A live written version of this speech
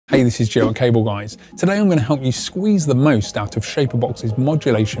Hey, this is Joe at Cableguys. Today I'm going to help you squeeze the most out of ShaperBox's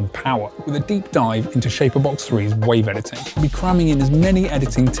modulation power with a deep dive into ShaperBox 3's wave editing. I'll be cramming in as many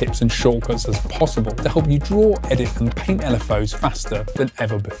editing tips and shortcuts as possible to help you draw, edit and paint LFOs faster than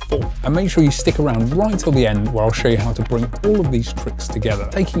ever before. And make sure you stick around right till the end where I'll show you how to bring all of these tricks together,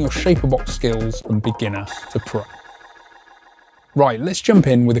 taking your ShaperBox skills from beginner to pro. Right, let's jump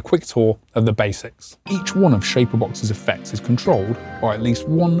in with a quick tour of the basics. Each one of ShaperBox's effects is controlled by at least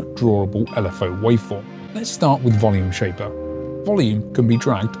one drawable LFO waveform. Let's start with Volume Shaper. Volume can be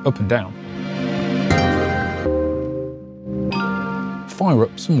dragged up and down. Fire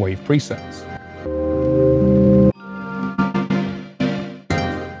up some wave presets.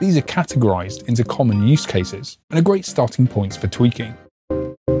 These are categorized into common use cases and are great starting points for tweaking.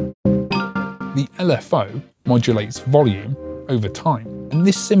 The LFO modulates volume over time, and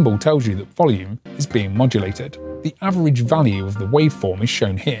this symbol tells you that volume is being modulated. The average value of the waveform is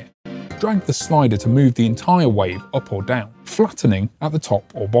shown here. Drag the slider to move the entire wave up or down, flattening at the top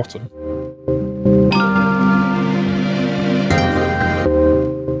or bottom.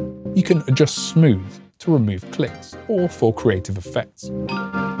 You can adjust smooth to remove clicks or for creative effects.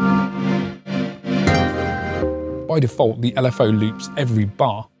 By default, the LFO loops every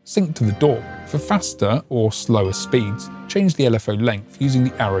bar sync to the DAW. For faster or slower speeds, change the LFO length using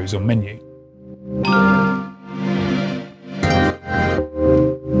the arrows or menu.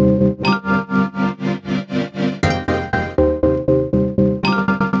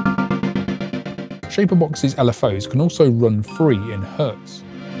 ShaperBox's LFOs can also run free in Hertz.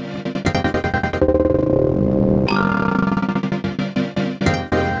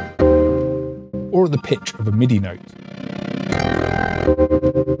 Or at the pitch of a MIDI note.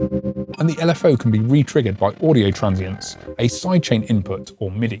 And the LFO can be re-triggered by audio transients, a sidechain input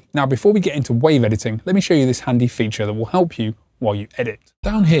or MIDI. Now before we get into wave editing, let me show you this handy feature that will help you while you edit.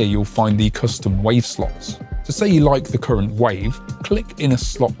 Down here you'll find the custom wave slots. So say you like the current wave, click in a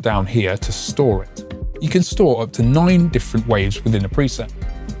slot down here to store it. You can store up to 9 different waves within a preset.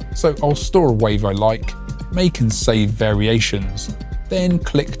 So I'll store a wave I like, make and save variations, then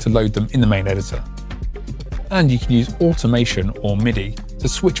click to load them in the main editor. And you can use automation or MIDI to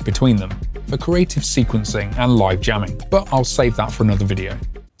switch between them for creative sequencing and live jamming, but I'll save that for another video.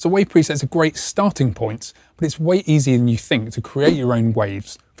 So wave presets are great starting points, but it's way easier than you think to create your own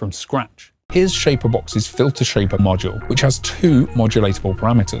waves from scratch. Here's ShaperBox's Filter Shaper module, which has 2 modulatable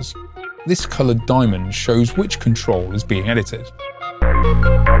parameters. This coloured diamond shows which control is being edited.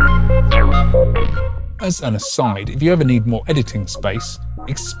 As an aside, if you ever need more editing space,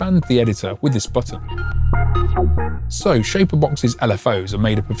 expand the editor with this button. So ShaperBox's LFOs are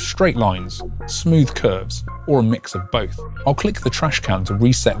made up of straight lines, smooth curves, or a mix of both. I'll click the trash can to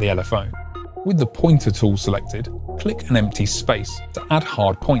reset the LFO. With the pointer tool selected, click an empty space to add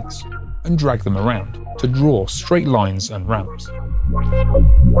hard points, and drag them around to draw straight lines and ramps.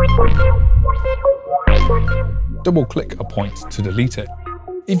 Double-click a point to delete it.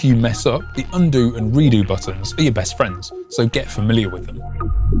 If you mess up, the undo and redo buttons are your best friends, so get familiar with them.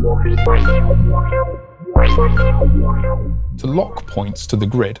 To lock points to the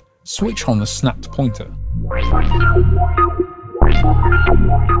grid, switch on the snapped pointer.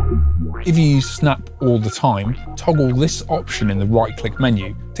 If you use snap all the time, toggle this option in the right-click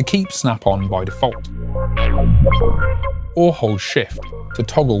menu to keep snap on by default. Or hold shift to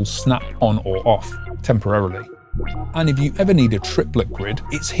toggle snap on or off temporarily. And if you ever need a triplet grid,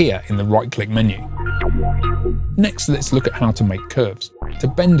 it's here in the right-click menu. Next, let's look at how to make curves. To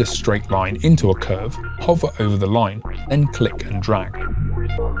bend a straight line into a curve, hover over the line, then click and drag.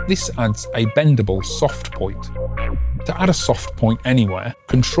 This adds a bendable soft point. To add a soft point anywhere,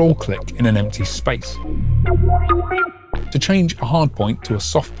 control-click in an empty space. To change a hard point to a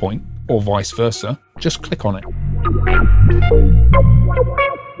soft point, or vice versa, just click on it.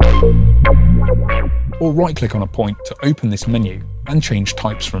 Or right-click on a point to open this menu and change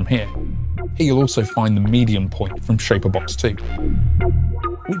types from here. Here you'll also find the medium point from ShaperBox 2,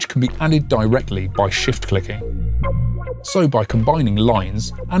 which can be added directly by shift-clicking. So by combining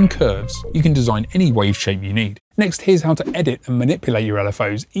lines and curves, you can design any wave shape you need. Next, here's how to edit and manipulate your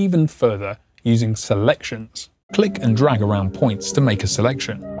LFOs even further using selections. Click and drag around points to make a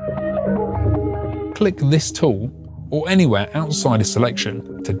selection. Click this tool or anywhere outside a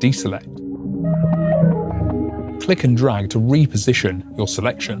selection to deselect. Click and drag to reposition your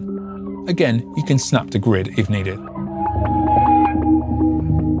selection. Again, you can snap to grid if needed.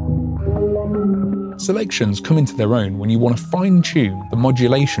 Selections come into their own when you want to fine-tune the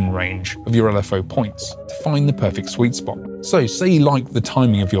modulation range of your LFO points to find the perfect sweet spot. So say you like the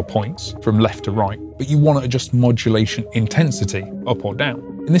timing of your points from left to right, but you want to adjust modulation intensity up or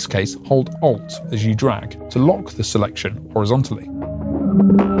down. In this case, hold Alt as you drag to lock the selection horizontally.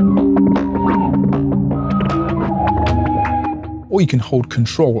 Or you can hold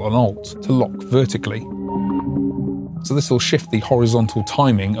Ctrl and Alt to lock vertically. So this will shift the horizontal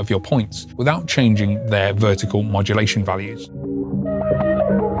timing of your points without changing their vertical modulation values.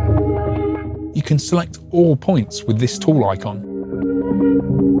 You can select all points with this tool icon,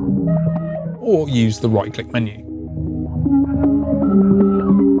 or use the right-click menu.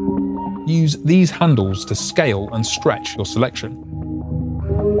 Use these handles to scale and stretch your selection.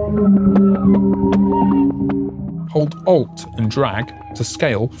 Hold Alt and drag to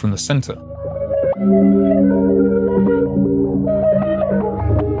scale from the center.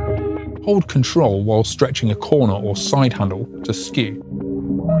 Hold Ctrl while stretching a corner or side handle to skew.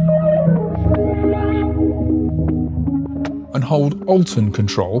 And hold Alt and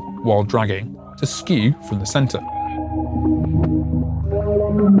Ctrl while dragging to skew from the center.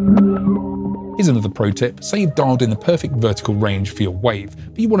 Here's another pro tip. Say you've dialed in the perfect vertical range for your wave,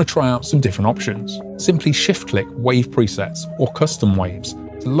 but you want to try out some different options. Simply shift-click Wave Presets or Custom Waves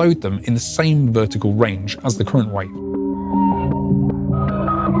to load them in the same vertical range as the current wave.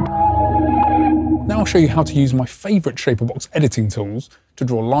 Now I'll show you how to use my favourite ShaperBox editing tools to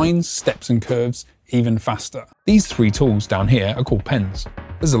draw lines, steps and curves even faster. These three tools down here are called pens.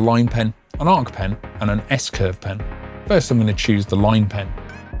 There's a line pen, an arc pen and an S-curve pen. First I'm going to choose the line pen.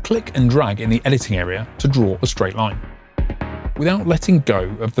 Click and drag in the editing area to draw a straight line. Without letting go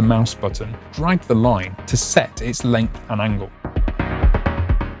of the mouse button, drag the line to set its length and angle.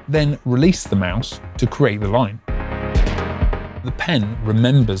 Then release the mouse to create the line. The pen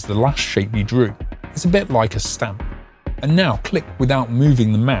remembers the last shape you drew. It's a bit like a stamp. And now click without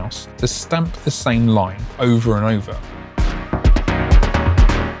moving the mouse to stamp the same line over and over.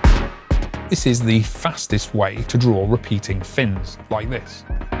 This is the fastest way to draw repeating fins, like this.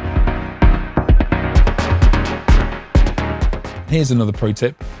 Here's another pro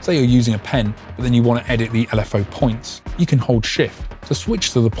tip. Say you're using a pen, but then you want to edit the LFO points. You can hold Shift to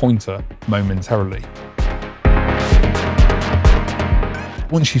switch to the pointer momentarily.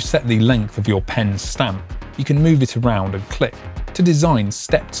 Once you've set the length of your pen's stamp, you can move it around and click to design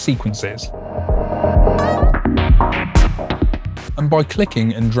stepped sequences. And by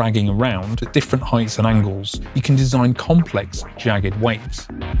clicking and dragging around at different heights and angles, you can design complex, jagged waves.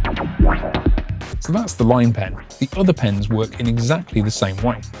 So that's the line pen. The other pens work in exactly the same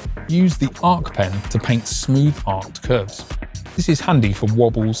way. Use the arc pen to paint smooth arced curves. This is handy for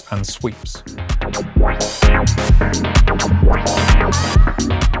wobbles and sweeps.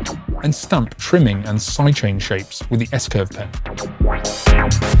 And stamp trimming and sidechain shapes with the S-curve pen.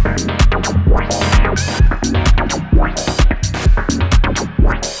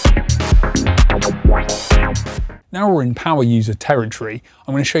 Now we're in power user territory,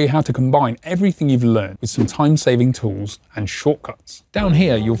 I'm going to show you how to combine everything you've learned with some time-saving tools and shortcuts. Down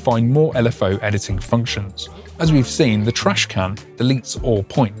here you'll find more LFO editing functions. As we've seen, the trash can deletes all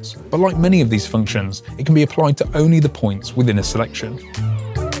points, but like many of these functions, it can be applied to only the points within a selection.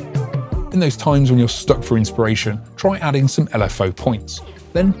 In those times when you're stuck for inspiration, try adding some LFO points.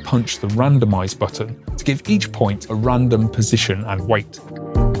 Then punch the randomize button to give each point a random position and weight.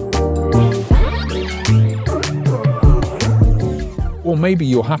 Or maybe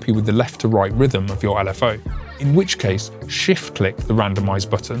you're happy with the left to right rhythm of your LFO, in which case shift-click the randomize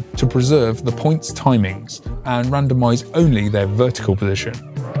button to preserve the point's timings and randomize only their vertical position.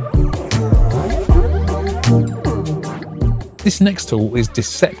 This next tool is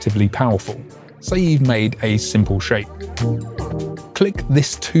deceptively powerful. Say you've made a simple shape. Click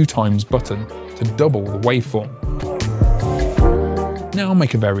this 2x button to double the waveform. Now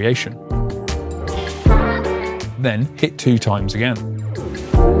make a variation. Then hit 2 times again.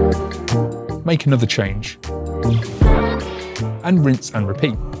 Make another change. And rinse and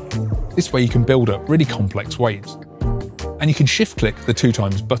repeat. This way you can build up really complex waves. And you can shift-click the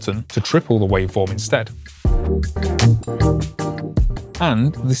 2x button to triple the waveform instead.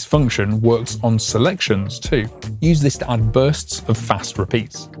 And this function works on selections too. Use this to add bursts of fast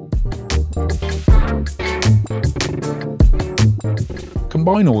repeats.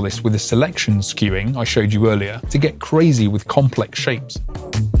 Combine all this with the selection skewing I showed you earlier to get crazy with complex shapes.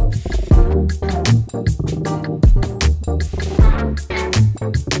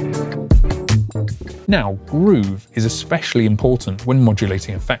 Now, groove is especially important when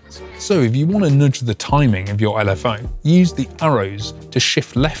modulating effects. So if you want to nudge the timing of your LFO, use the arrows to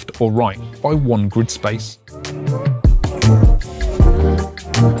shift left or right by 1 grid space.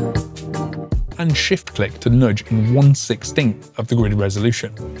 And shift-click to nudge in 1/16 of the grid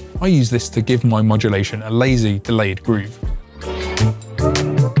resolution. I use this to give my modulation a lazy, delayed groove.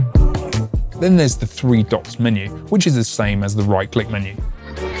 Then there's the 3 dots menu, which is the same as the right-click menu.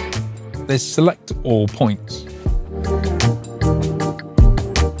 There's select all points.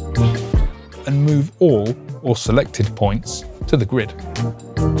 And move all or selected points to the grid.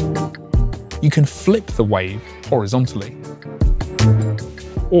 You can flip the wave horizontally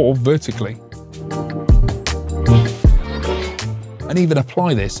or vertically, and even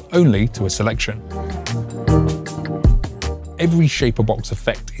apply this only to a selection. Every ShaperBox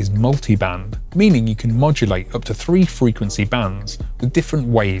effect is multiband, meaning you can modulate up to 3 frequency bands with different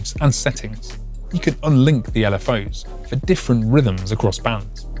waves and settings. You can unlink the LFOs for different rhythms across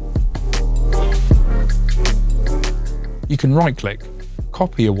bands. You can right-click,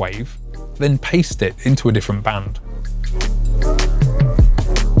 copy a wave, then paste it into a different band.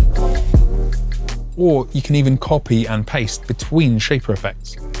 Or you can even copy and paste between shaper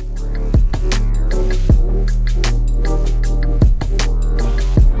effects.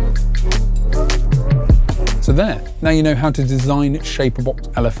 So there, now you know how to design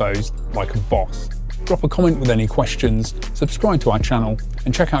ShaperBox LFOs like a boss. Drop a comment with any questions, subscribe to our channel,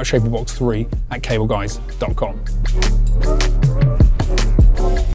 and check out ShaperBox 3 at cableguys.com.